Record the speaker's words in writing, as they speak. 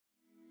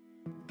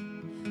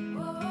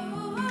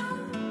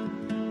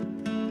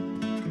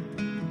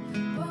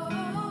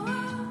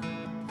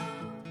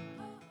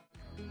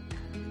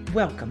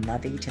Welcome,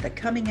 Lovey, to the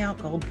Coming Out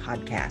Gold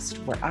podcast,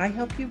 where I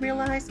help you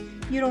realize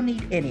you don't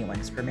need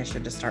anyone's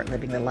permission to start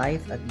living the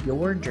life of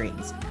your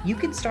dreams. You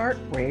can start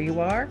where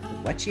you are with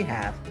what you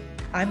have.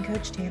 I'm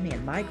Coach Tammy,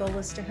 and my goal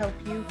is to help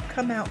you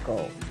come out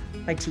gold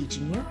by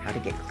teaching you how to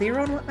get clear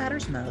on what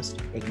matters most,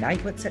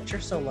 ignite what sets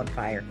your soul on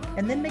fire,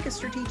 and then make a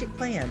strategic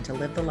plan to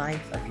live the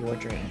life of your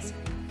dreams.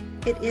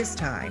 It is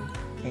time,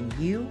 and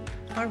you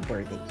are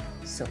worthy.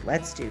 So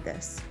let's do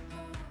this.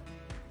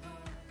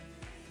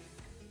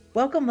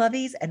 Welcome,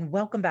 lovies, and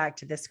welcome back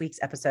to this week's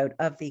episode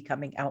of the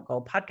Coming Out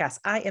Gold podcast.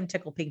 I am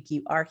Tickle Pink.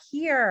 You are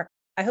here.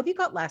 I hope you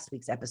got last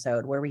week's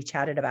episode where we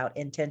chatted about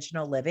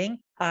intentional living.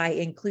 I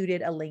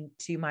included a link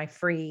to my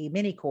free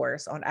mini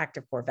course on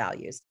active core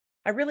values.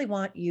 I really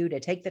want you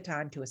to take the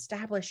time to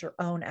establish your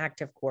own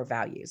active core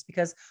values,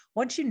 because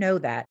once you know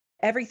that,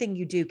 everything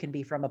you do can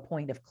be from a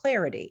point of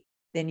clarity.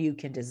 Then you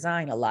can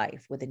design a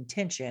life with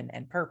intention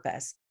and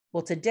purpose.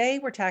 Well, today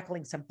we're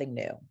tackling something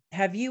new.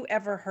 Have you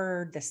ever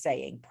heard the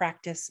saying,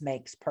 practice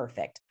makes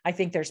perfect? I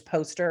think there's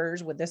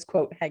posters with this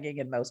quote hanging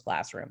in most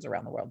classrooms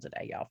around the world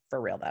today, y'all,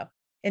 for real though.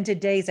 In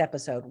today's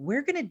episode,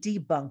 we're going to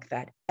debunk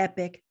that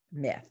epic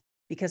myth,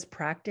 because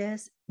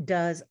practice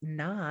does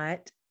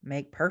not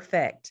make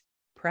perfect.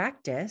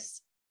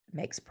 Practice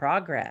makes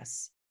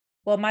progress.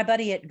 Well, my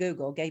buddy at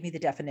Google gave me the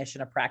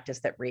definition of practice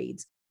that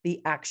reads, the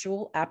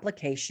actual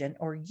application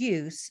or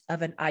use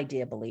of an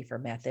idea, belief, or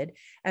method,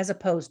 as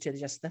opposed to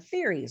just the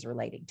theories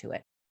relating to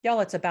it. Y'all,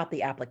 it's about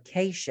the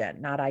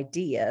application, not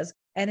ideas,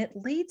 and it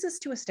leads us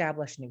to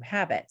establish new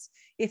habits.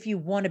 If you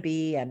want to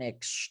be an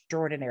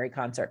extraordinary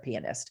concert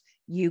pianist,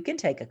 you can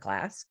take a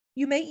class.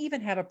 You may even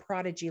have a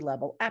prodigy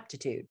level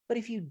aptitude, but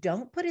if you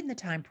don't put in the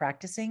time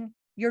practicing,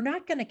 you're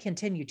not going to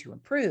continue to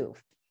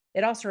improve.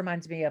 It also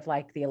reminds me of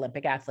like the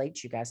Olympic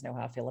athletes. You guys know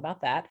how I feel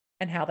about that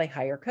and how they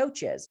hire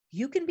coaches.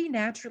 You can be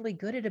naturally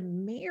good at a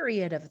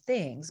myriad of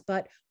things,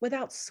 but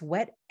without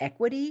sweat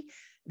equity,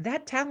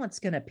 that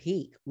talent's going to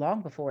peak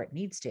long before it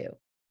needs to.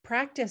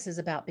 Practice is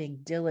about being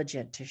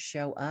diligent to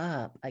show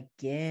up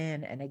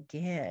again and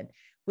again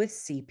with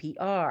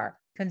CPR,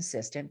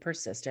 consistent,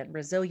 persistent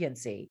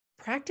resiliency.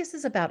 Practice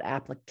is about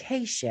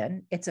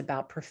application. It's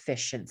about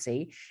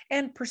proficiency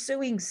and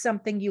pursuing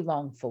something you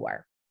long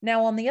for.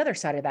 Now, on the other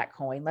side of that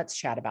coin, let's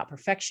chat about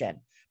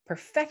perfection.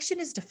 Perfection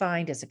is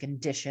defined as a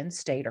condition,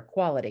 state, or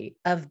quality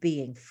of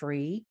being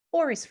free,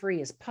 or as free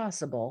as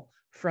possible,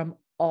 from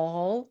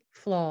all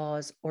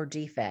flaws or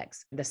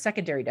defects. The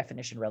secondary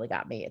definition really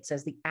got me. It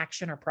says the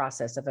action or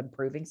process of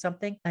improving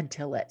something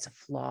until it's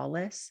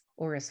flawless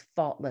or as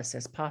faultless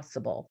as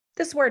possible.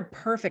 This word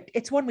perfect,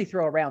 it's one we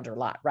throw around a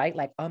lot, right?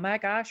 Like, oh my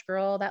gosh,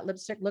 girl, that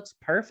lipstick looks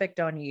perfect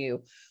on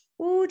you.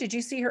 Ooh, did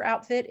you see her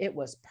outfit? It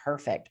was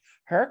perfect.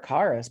 Her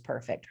car is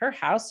perfect. Her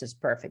house is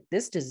perfect.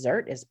 This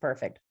dessert is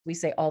perfect. We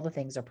say all the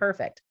things are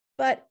perfect.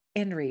 But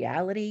in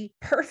reality,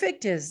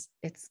 perfect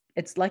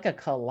it's like a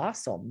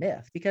colossal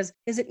myth, because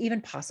is it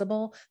even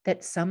possible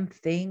that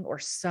something or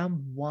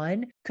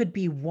someone could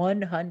be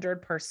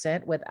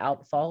 100%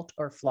 without fault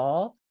or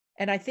flaw?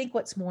 And I think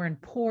what's more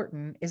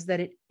important is that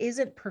it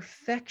isn't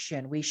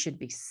perfection we should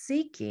be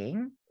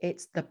seeking.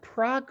 It's the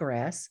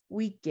progress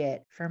we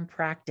get from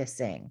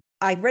practicing.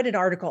 I read an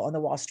article on the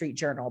Wall Street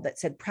Journal that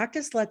said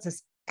practice lets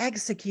us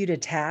execute a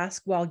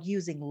task while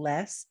using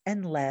less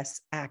and less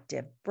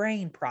active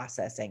brain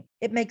processing.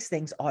 It makes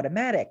things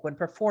automatic. When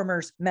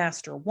performers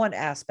master one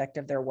aspect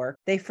of their work,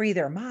 they free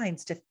their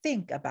minds to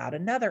think about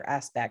another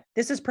aspect.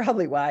 This is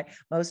probably why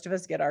most of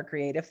us get our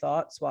creative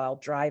thoughts while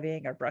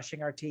driving or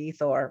brushing our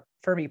teeth, or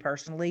for me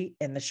personally,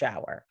 in the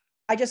shower.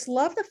 I just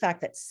love the fact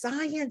that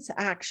science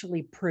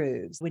actually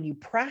proves when you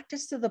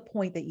practice to the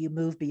point that you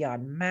move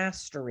beyond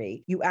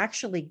mastery, you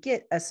actually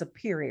get a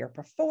superior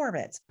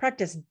performance.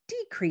 Practice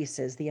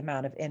decreases the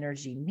amount of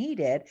energy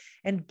needed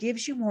and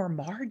gives you more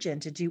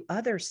margin to do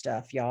other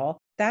stuff, y'all.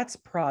 That's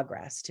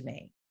progress to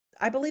me.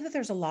 I believe that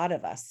there's a lot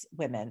of us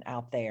women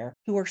out there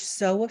who are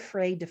so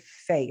afraid to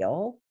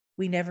fail,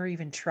 we never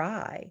even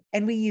try.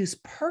 And we use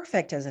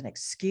perfect as an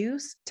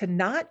excuse to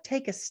not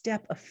take a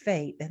step of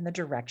faith in the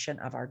direction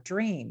of our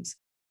dreams.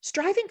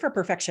 Striving for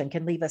perfection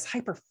can leave us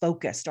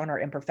hyper-focused on our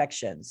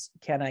imperfections.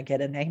 Can I get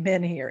an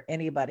amen here?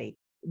 Anybody?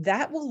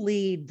 That will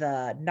lead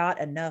the not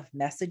enough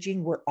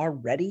messaging we're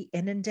already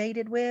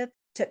inundated with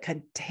to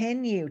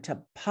continue to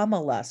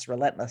pummel us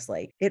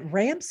relentlessly. It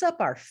ramps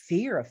up our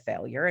fear of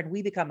failure, and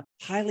we become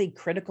highly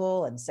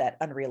critical and set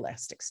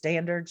unrealistic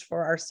standards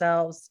for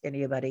ourselves.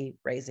 Anybody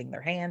raising their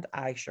hand?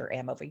 I sure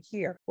am over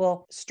here.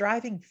 Well,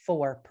 striving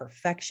for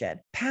perfection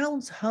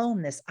pounds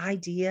home this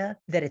idea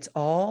that it's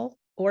all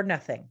or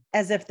nothing,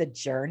 as if the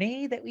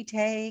journey that we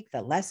take,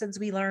 the lessons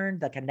we learn,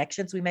 the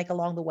connections we make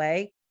along the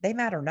way, they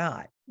matter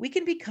not. We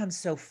can become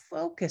so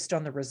focused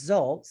on the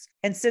results,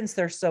 and since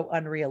they're so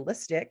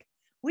unrealistic,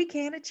 we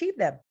can't achieve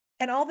them.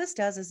 And all this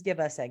does is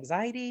give us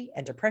anxiety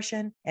and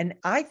depression. And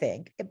I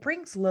think it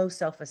brings low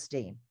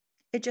self-esteem.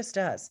 It just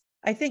does.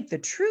 I think the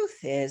truth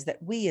is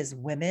that we as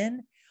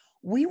women,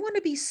 We want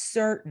to be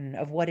certain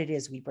of what it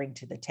is we bring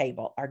to the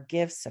table, our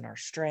gifts and our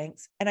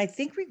strengths. And I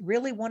think we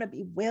really want to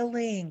be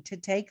willing to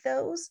take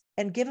those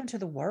and give them to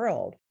the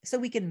world so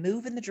we can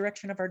move in the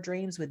direction of our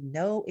dreams with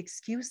no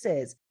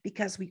excuses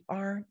because we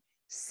aren't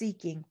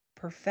seeking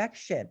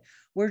perfection.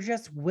 We're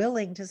just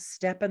willing to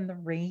step in the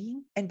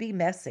ring and be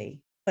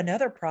messy.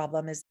 Another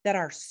problem is that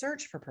our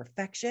search for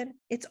perfection,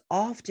 it's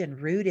often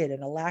rooted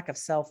in a lack of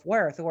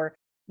self-worth, or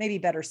maybe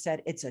better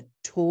said, it's a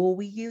tool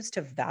we use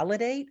to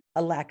validate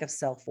a lack of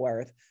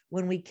self-worth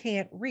when we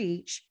can't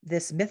reach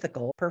this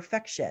mythical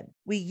perfection.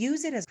 We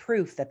use it as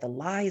proof that the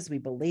lies we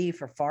believe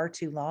for far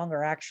too long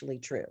are actually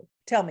true.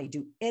 Tell me,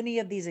 do any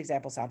of these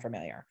examples sound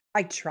familiar?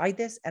 I tried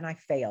this and I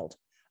failed.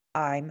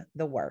 I'm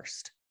the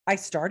worst. I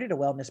started a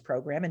wellness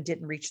program and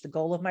didn't reach the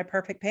goal of my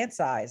perfect pant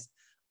size.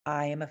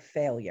 I am a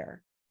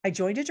failure. I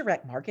joined a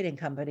direct marketing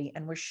company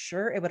and was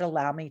sure it would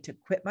allow me to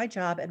quit my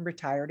job and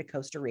retire to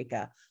Costa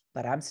Rica,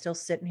 but I'm still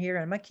sitting here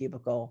in my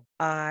cubicle.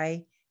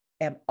 I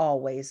am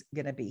always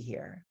going to be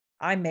here.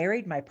 I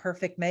married my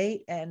perfect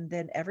mate and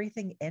then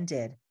everything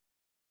ended.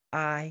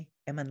 I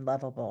am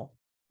unlovable.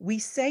 We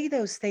say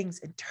those things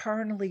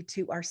internally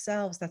to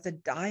ourselves. That's a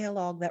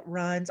dialogue that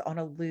runs on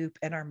a loop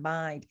in our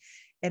mind.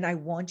 And I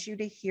want you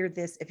to hear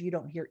this if you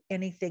don't hear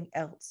anything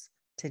else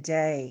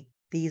today.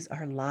 These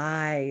are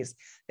lies.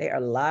 They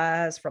are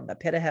lies from the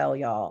pit of hell,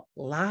 y'all.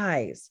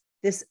 Lies.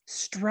 This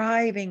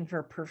striving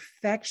for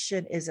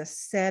perfection is a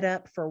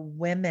setup for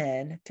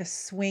women to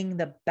swing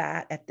the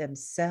bat at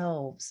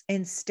themselves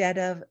instead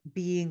of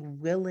being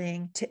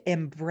willing to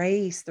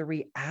embrace the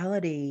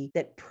reality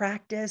that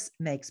practice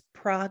makes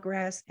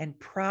progress and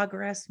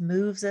progress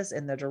moves us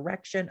in the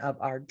direction of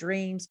our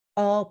dreams.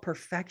 All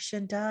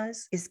perfection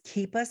does is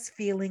keep us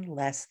feeling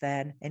less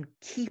than and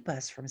keep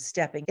us from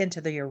stepping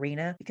into the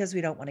arena because we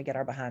don't want to get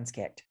our behinds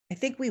kicked. I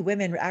think we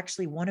women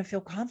actually want to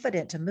feel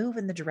confident to move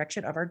in the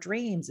direction of our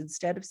dreams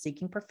instead of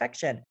seeking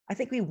perfection. I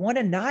think we want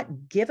to not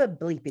give a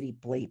bleepity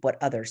bleep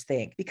what others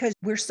think because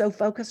we're so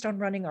focused on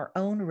running our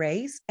own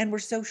race and we're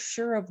so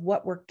sure of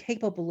what we're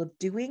capable of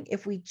doing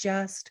if we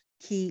just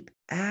keep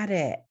at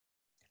it.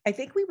 I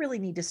think we really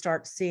need to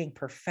start seeing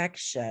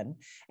perfection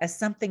as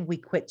something we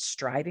quit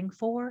striving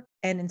for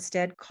and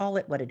instead call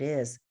it what it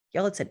is.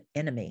 Y'all, it's an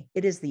enemy.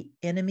 It is the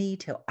enemy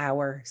to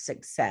our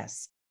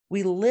success.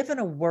 We live in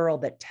a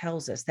world that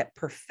tells us that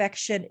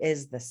perfection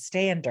is the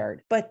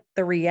standard, but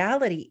the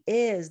reality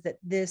is that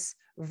this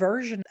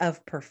version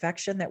of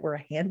perfection that we're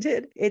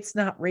handed, it's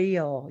not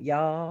real,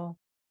 y'all.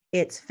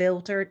 It's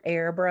filtered,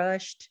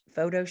 airbrushed,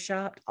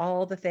 photoshopped,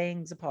 all the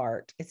things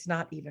apart. It's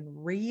not even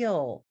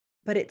real.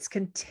 But it's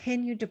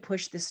continued to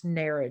push this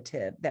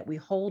narrative that we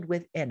hold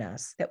within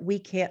us that we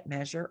can't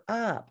measure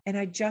up. And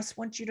I just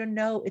want you to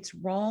know it's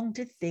wrong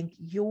to think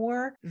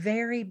your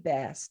very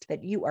best,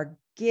 that you are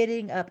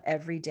getting up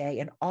every day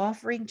and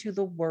offering to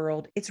the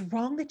world. It's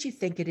wrong that you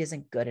think it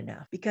isn't good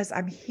enough because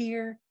I'm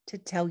here to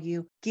tell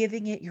you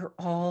giving it your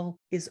all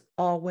is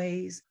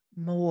always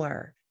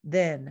more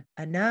than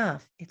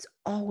enough. It's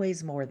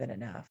always more than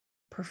enough.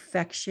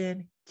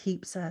 Perfection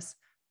keeps us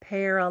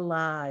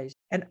paralyzed.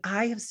 And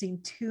I have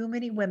seen too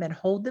many women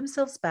hold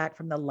themselves back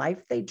from the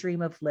life they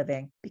dream of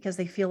living because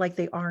they feel like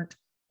they aren't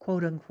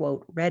quote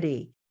unquote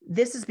ready.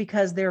 This is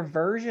because their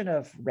version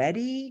of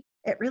ready,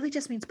 it really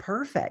just means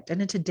perfect.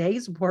 And in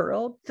today's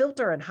world,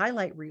 filter and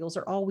highlight reels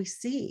are all we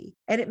see.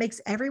 And it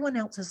makes everyone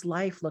else's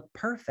life look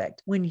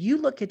perfect. When you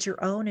look at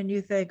your own and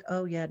you think,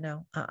 oh yeah,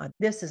 no,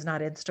 this is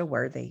not Insta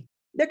worthy.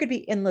 There could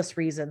be endless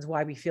reasons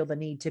why we feel the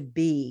need to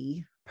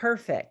be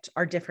perfect.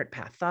 Our different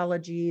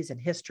pathologies and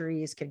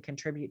histories can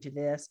contribute to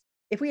this.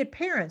 If we had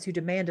parents who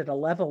demanded a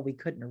level we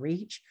couldn't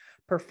reach,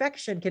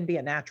 perfection can be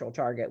a natural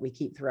target we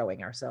keep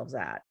throwing ourselves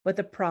at. But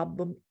the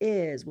problem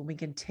is when we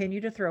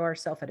continue to throw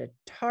ourselves at a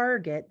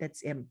target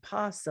that's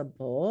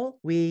impossible,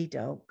 we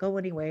don't go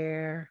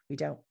anywhere. We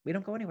don't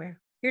go anywhere.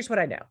 Here's what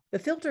I know. The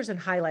filters and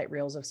highlight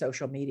reels of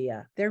social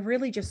media, they're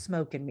really just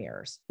smoke and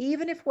mirrors.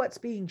 Even if what's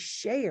being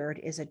shared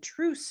is a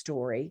true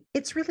story,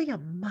 it's really a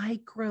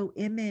micro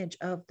image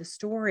of the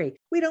story.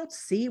 We don't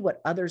see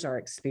what others are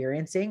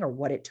experiencing or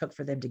what it took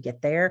for them to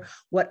get there,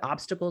 what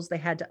obstacles they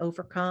had to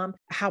overcome,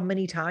 how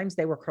many times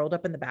they were curled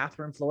up in the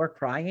bathroom floor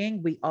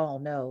crying. We all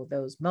know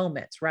those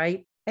moments,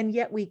 right? And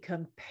yet we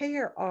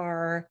compare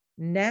our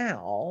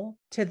now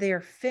to their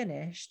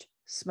finished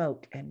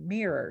smoke and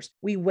mirrors.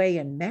 We weigh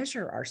and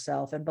measure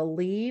ourselves and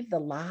believe the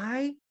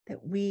lie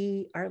that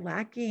we are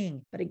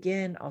lacking. But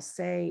again, I'll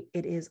say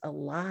it is a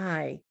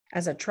lie.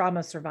 As a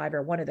trauma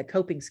survivor, one of the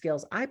coping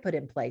skills I put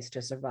in place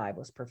to survive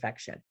was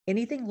perfection.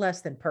 Anything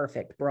less than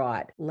perfect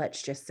brought,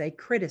 let's just say,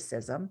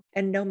 criticism.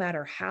 And no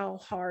matter how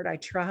hard I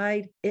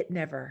tried, it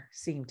never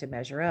seemed to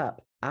measure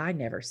up. I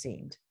never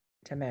seemed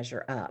to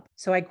measure up.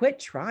 So I quit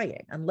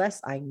trying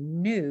unless I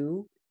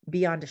knew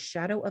beyond a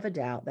shadow of a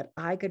doubt that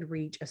I could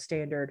reach a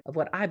standard of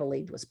what I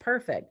believed was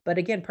perfect. But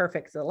again,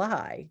 perfect's a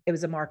lie. It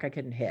was a mark I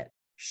couldn't hit.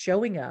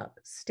 Showing up,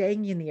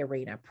 staying in the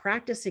arena,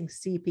 practicing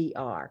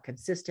CPR,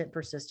 consistent,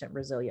 persistent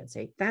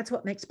resiliency. That's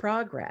what makes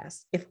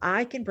progress. If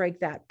I can break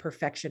that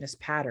perfectionist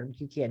pattern,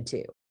 you can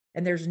too.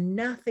 And there's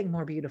nothing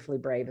more beautifully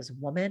brave as a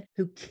woman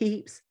who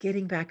keeps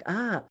getting back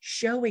up,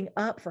 showing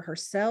up for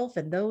herself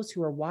and those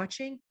who are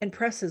watching, and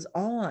presses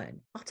on.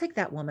 I'll take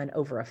that woman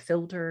over a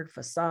filtered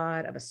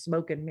facade of a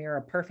smoke and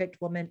mirror perfect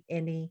woman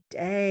any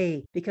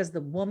day, because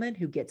the woman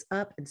who gets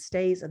up and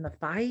stays in the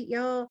fight,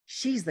 y'all,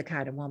 she's the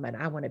kind of woman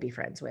I want to be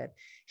friends with.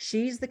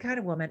 She's the kind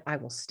of woman I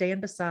will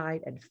stand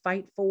beside and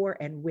fight for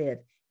and with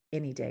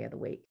any day of the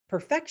week.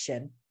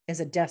 Perfection is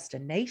a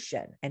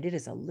destination, and it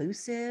is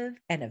elusive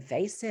and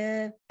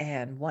evasive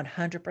and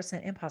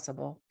 100%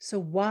 impossible. So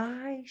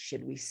why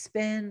should we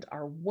spend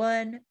our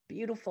one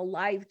beautiful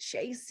life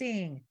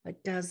chasing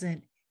what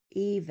doesn't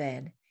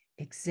even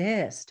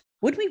exist?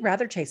 Would we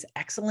rather chase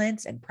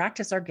excellence and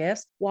practice our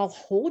gifts while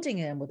holding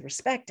them with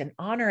respect and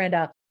honor and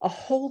a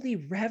holy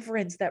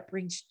reverence that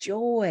brings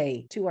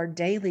joy to our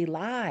daily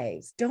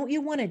lives? Don't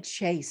you want to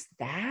chase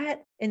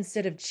that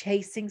instead of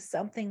chasing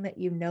something that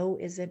you know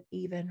isn't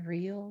even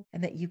real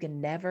and that you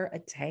can never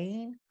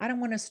attain? I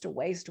don't want us to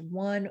waste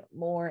one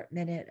more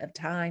minute of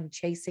time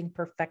chasing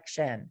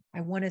perfection.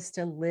 I want us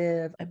to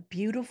live a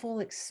beautiful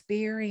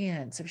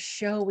experience of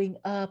showing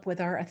up with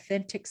our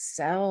authentic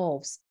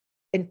selves.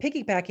 And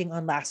piggybacking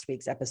on last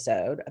week's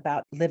episode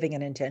about living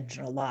an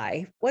intentional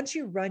life, once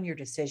you run your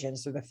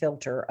decisions through the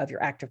filter of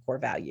your active core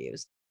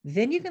values,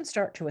 then you can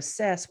start to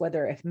assess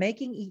whether if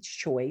making each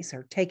choice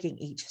or taking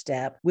each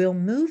step will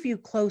move you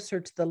closer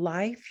to the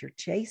life you're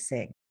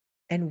chasing.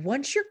 And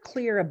once you're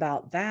clear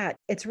about that,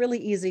 it's really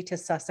easy to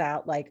suss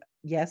out like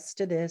yes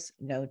to this,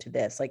 no to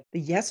this. Like the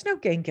yes, no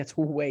game gets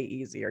way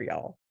easier,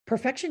 y'all.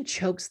 Perfection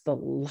chokes the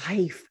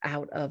life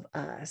out of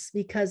us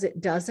because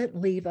it doesn't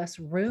leave us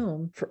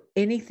room for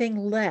anything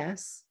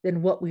less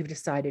than what we've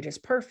decided is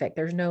perfect.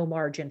 There's no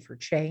margin for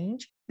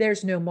change.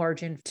 There's no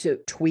margin to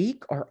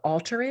tweak or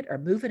alter it or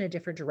move in a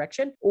different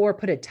direction or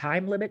put a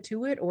time limit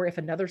to it. Or if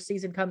another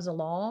season comes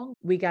along,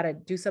 we got to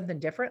do something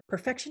different.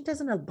 Perfection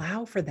doesn't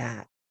allow for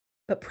that,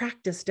 but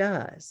practice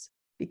does.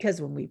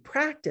 Because when we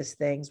practice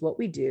things, what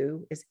we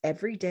do is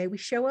every day we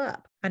show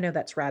up. I know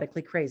that's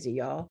radically crazy,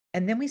 y'all.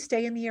 And then we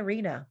stay in the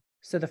arena.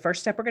 So the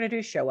first step we're going to do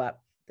is show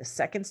up. The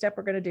second step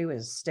we're going to do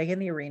is stay in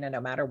the arena no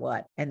matter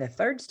what. And the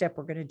third step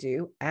we're going to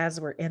do as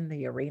we're in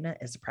the arena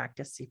is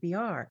practice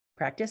CPR.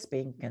 Practice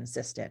being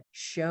consistent.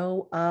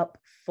 Show up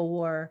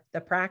for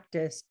the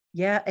practice.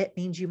 Yeah, it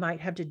means you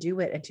might have to do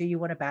it until you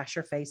want to bash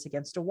your face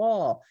against a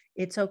wall.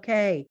 It's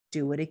okay.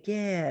 Do it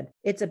again.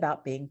 It's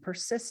about being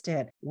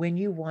persistent. When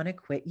you want to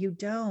quit, you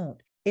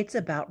don't. It's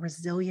about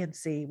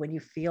resiliency. When you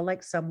feel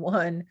like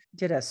someone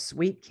did a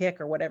sweep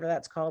kick or whatever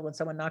that's called, when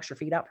someone knocks your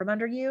feet out from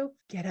under you,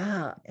 get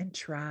up and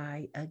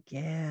try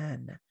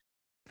again.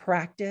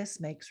 Practice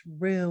makes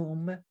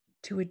room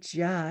to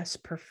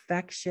adjust.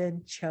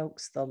 Perfection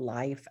chokes the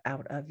life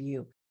out of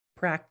you.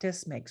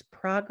 Practice makes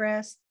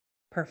progress.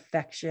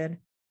 Perfection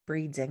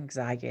breeds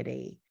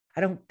anxiety. I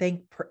don't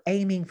think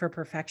aiming for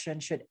perfection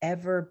should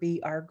ever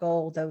be our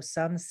goal, though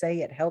some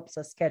say it helps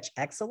us catch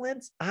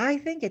excellence. I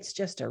think it's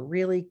just a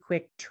really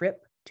quick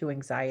trip to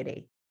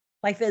anxiety.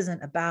 Life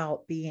isn't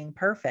about being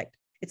perfect.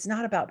 It's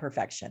not about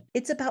perfection.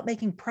 It's about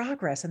making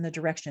progress in the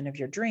direction of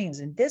your dreams.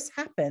 And this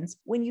happens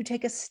when you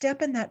take a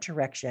step in that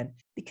direction,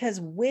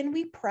 because when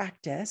we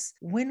practice,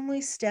 when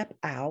we step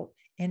out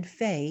in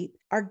faith,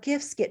 our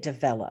gifts get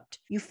developed.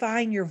 You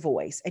find your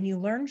voice and you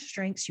learn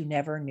strengths you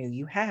never knew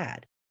you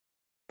had.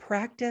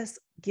 Practice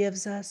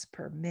gives us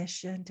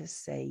permission to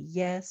say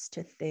yes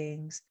to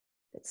things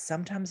that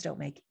sometimes don't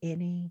make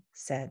any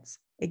sense.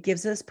 It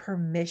gives us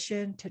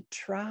permission to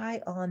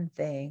try on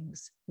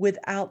things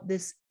without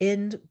this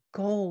end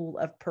goal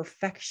of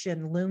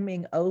perfection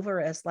looming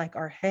over us like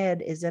our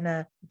head is in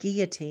a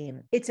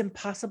guillotine. It's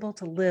impossible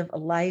to live a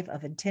life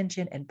of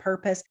intention and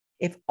purpose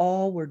if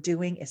all we're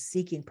doing is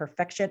seeking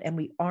perfection and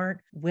we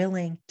aren't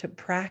willing to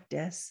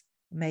practice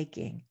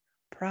making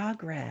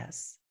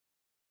progress.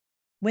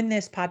 When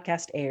this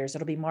podcast airs,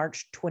 it'll be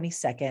March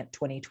 22nd,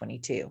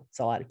 2022. It's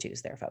a lot of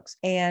twos there, folks.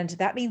 And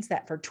that means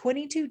that for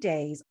 22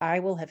 days, I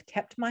will have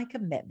kept my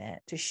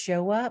commitment to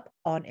show up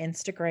on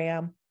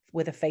Instagram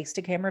with a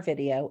face-to-camera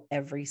video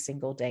every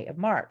single day of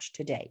March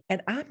to date.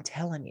 And I'm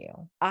telling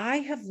you, I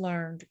have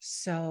learned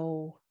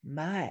so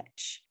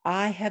much.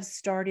 I have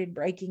started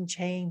breaking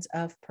chains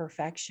of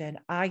perfection.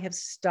 I have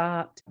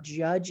stopped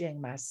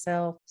judging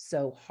myself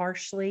so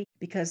harshly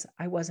because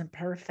I wasn't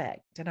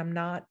perfect and I'm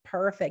not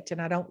perfect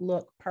and I don't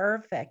look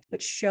perfect.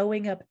 But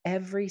showing up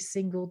every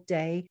single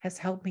day has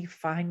helped me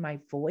find my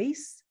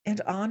voice. And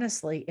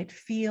honestly, it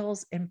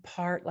feels in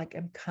part like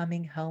I'm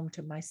coming home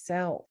to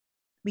myself.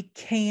 We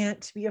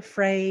can't be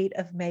afraid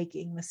of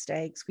making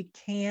mistakes. We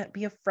can't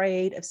be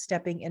afraid of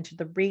stepping into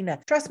the arena.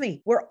 Trust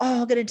me, we're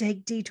all going to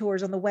take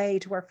detours on the way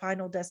to our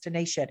final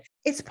destination.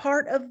 It's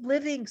part of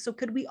living. So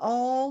could we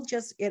all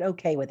just get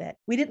okay with it?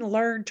 We didn't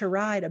learn to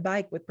ride a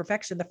bike with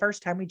perfection the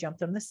first time we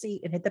jumped on the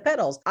seat and hit the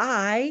pedals.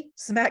 I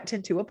smacked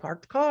into a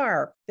parked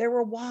car. There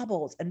were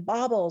wobbles and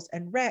bobbles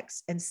and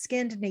wrecks and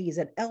skinned knees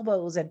and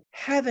elbows, and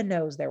heaven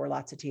knows there were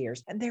lots of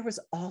tears. And there was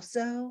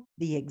also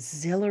the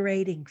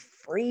exhilarating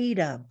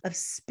freedom of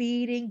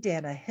speeding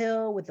down a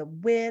hill with the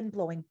wind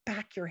blowing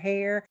back your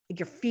hair. Like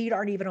your feet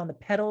aren't even on the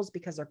pedals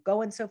because they're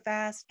going so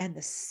fast. And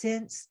the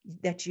sense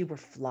that you were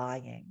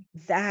flying,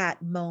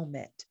 that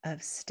moment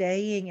of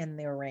staying in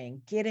the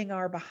ring, getting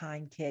our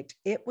behind kicked,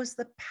 it was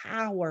the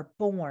power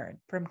born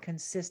from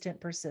consistent,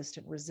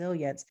 persistent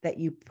resilience that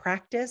you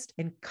practiced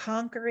in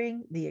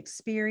conquering the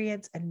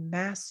experience and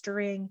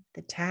mastering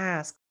the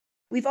task.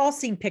 We've all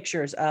seen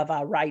pictures of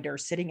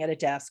writers sitting at a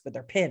desk with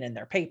their pen and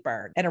their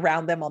paper, and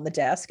around them on the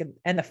desk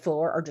and the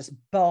floor are just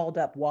balled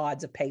up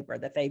wads of paper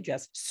that they've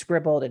just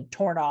scribbled and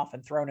torn off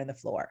and thrown in the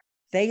floor.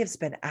 They have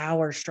spent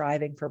hours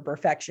striving for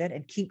perfection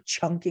and keep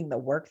chunking the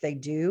work they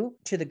do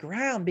to the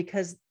ground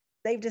because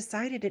they've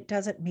decided it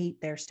doesn't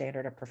meet their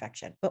standard of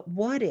perfection. But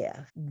what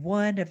if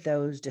one of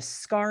those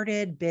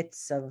discarded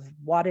bits of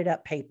wadded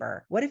up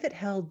paper, what if it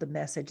held the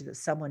message that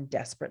someone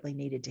desperately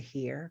needed to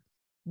hear?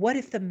 What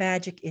if the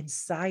magic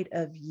inside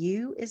of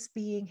you is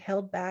being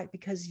held back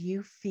because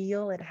you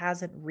feel it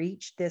hasn't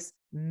reached this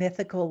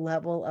mythical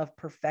level of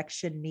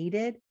perfection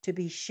needed to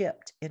be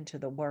shipped into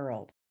the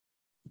world?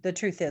 The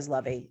truth is,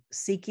 Lovey,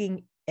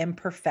 seeking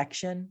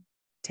imperfection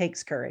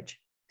takes courage.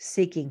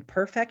 Seeking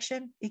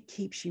perfection, it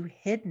keeps you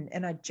hidden.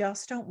 And I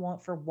just don't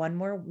want for one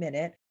more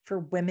minute for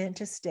women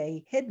to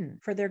stay hidden,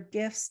 for their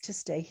gifts to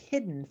stay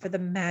hidden, for the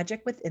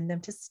magic within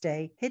them to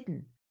stay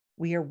hidden.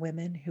 We are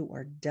women who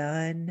are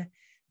done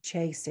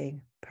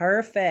chasing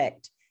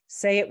perfect.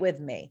 Say it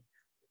with me.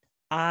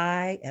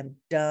 I am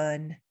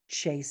done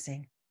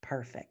chasing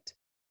perfect.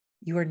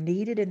 You are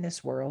needed in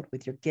this world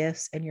with your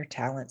gifts and your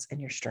talents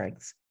and your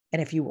strengths.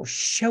 And if you will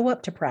show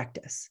up to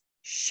practice,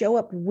 show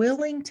up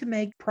willing to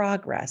make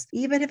progress,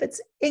 even if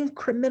it's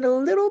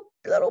incremental,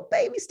 little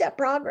baby step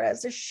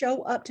progress, to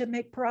show up to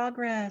make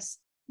progress.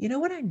 You know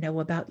what I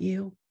know about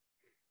you?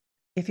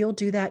 If you'll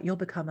do that, you'll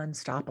become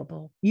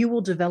unstoppable. You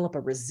will develop a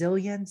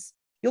resilience.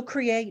 You'll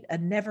create a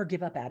never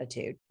give up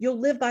attitude. You'll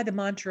live by the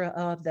mantra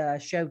of the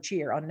show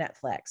Cheer on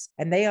Netflix.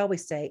 And they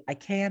always say, I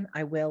can,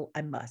 I will,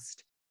 I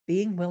must.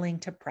 Being willing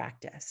to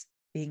practice,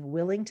 being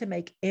willing to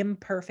make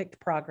imperfect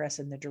progress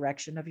in the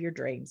direction of your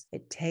dreams.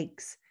 It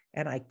takes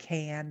an I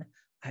can,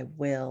 I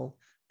will,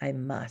 I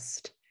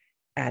must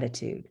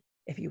attitude.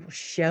 If you will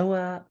show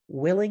up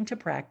willing to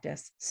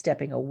practice,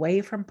 stepping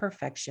away from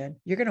perfection,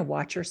 you're going to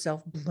watch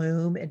yourself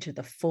bloom into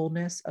the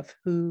fullness of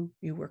who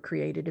you were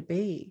created to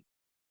be.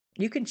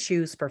 You can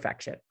choose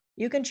perfection.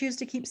 You can choose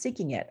to keep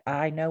seeking it.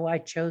 I know I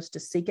chose to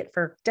seek it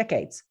for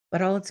decades,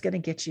 but all it's going to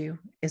get you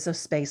is a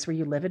space where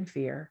you live in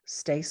fear,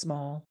 stay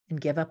small,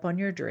 and give up on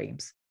your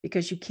dreams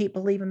because you keep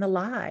believing the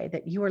lie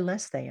that you are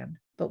less than.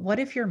 But what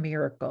if your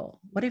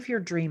miracle? What if your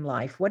dream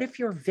life? What if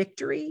your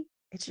victory?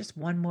 It's just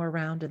one more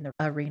round in the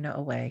arena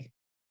away.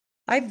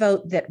 I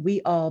vote that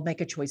we all make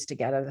a choice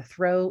together to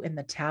throw in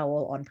the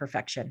towel on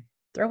perfection.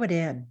 Throw it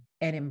in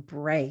and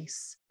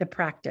embrace the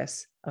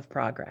practice of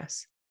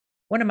progress.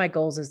 One of my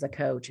goals as a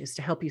coach is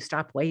to help you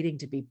stop waiting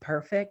to be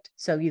perfect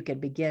so you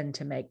can begin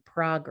to make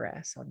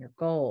progress on your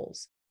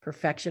goals.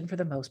 Perfection, for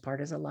the most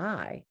part, is a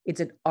lie. It's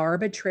an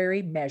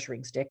arbitrary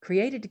measuring stick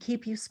created to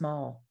keep you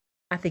small.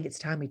 I think it's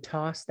time we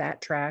toss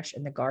that trash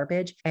in the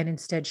garbage and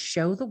instead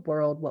show the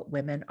world what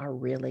women are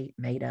really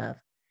made of.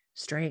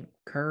 Strength,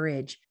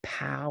 courage,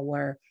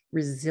 power,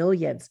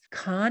 resilience,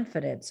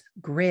 confidence,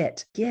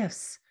 grit,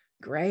 gifts,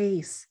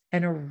 grace,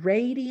 and a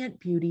radiant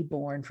beauty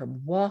born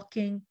from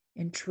walking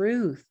in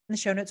truth. In the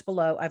show notes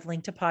below, I've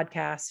linked a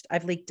podcast.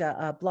 I've linked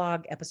a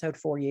blog episode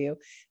for you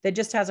that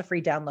just has a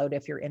free download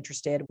if you're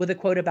interested, with a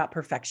quote about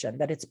perfection,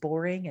 that it's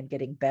boring and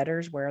getting better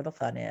is where the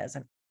fun is.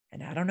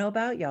 And I don't know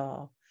about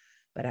y'all,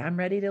 but I'm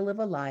ready to live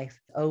a life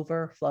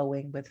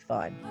overflowing with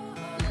fun.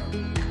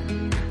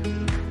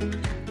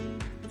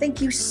 Thank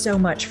you so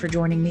much for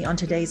joining me on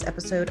today's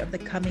episode of the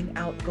Coming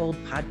Out Gold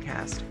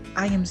podcast.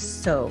 I am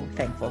so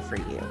thankful for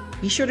you.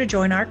 Be sure to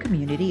join our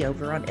community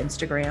over on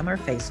Instagram or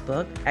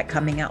Facebook at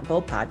Coming Out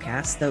Gold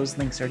Podcast. Those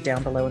links are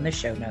down below in the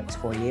show notes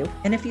for you.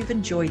 And if you've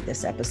enjoyed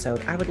this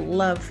episode, I would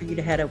love for you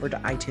to head over to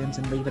iTunes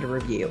and leave it a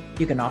review.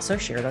 You can also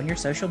share it on your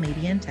social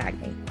media and tag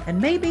me.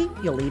 And maybe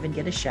you'll even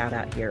get a shout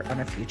out here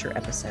on a future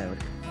episode.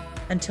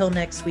 Until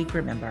next week,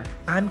 remember,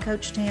 I'm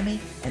Coach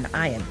Tammy, and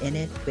I am in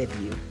it with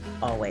you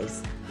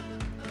always.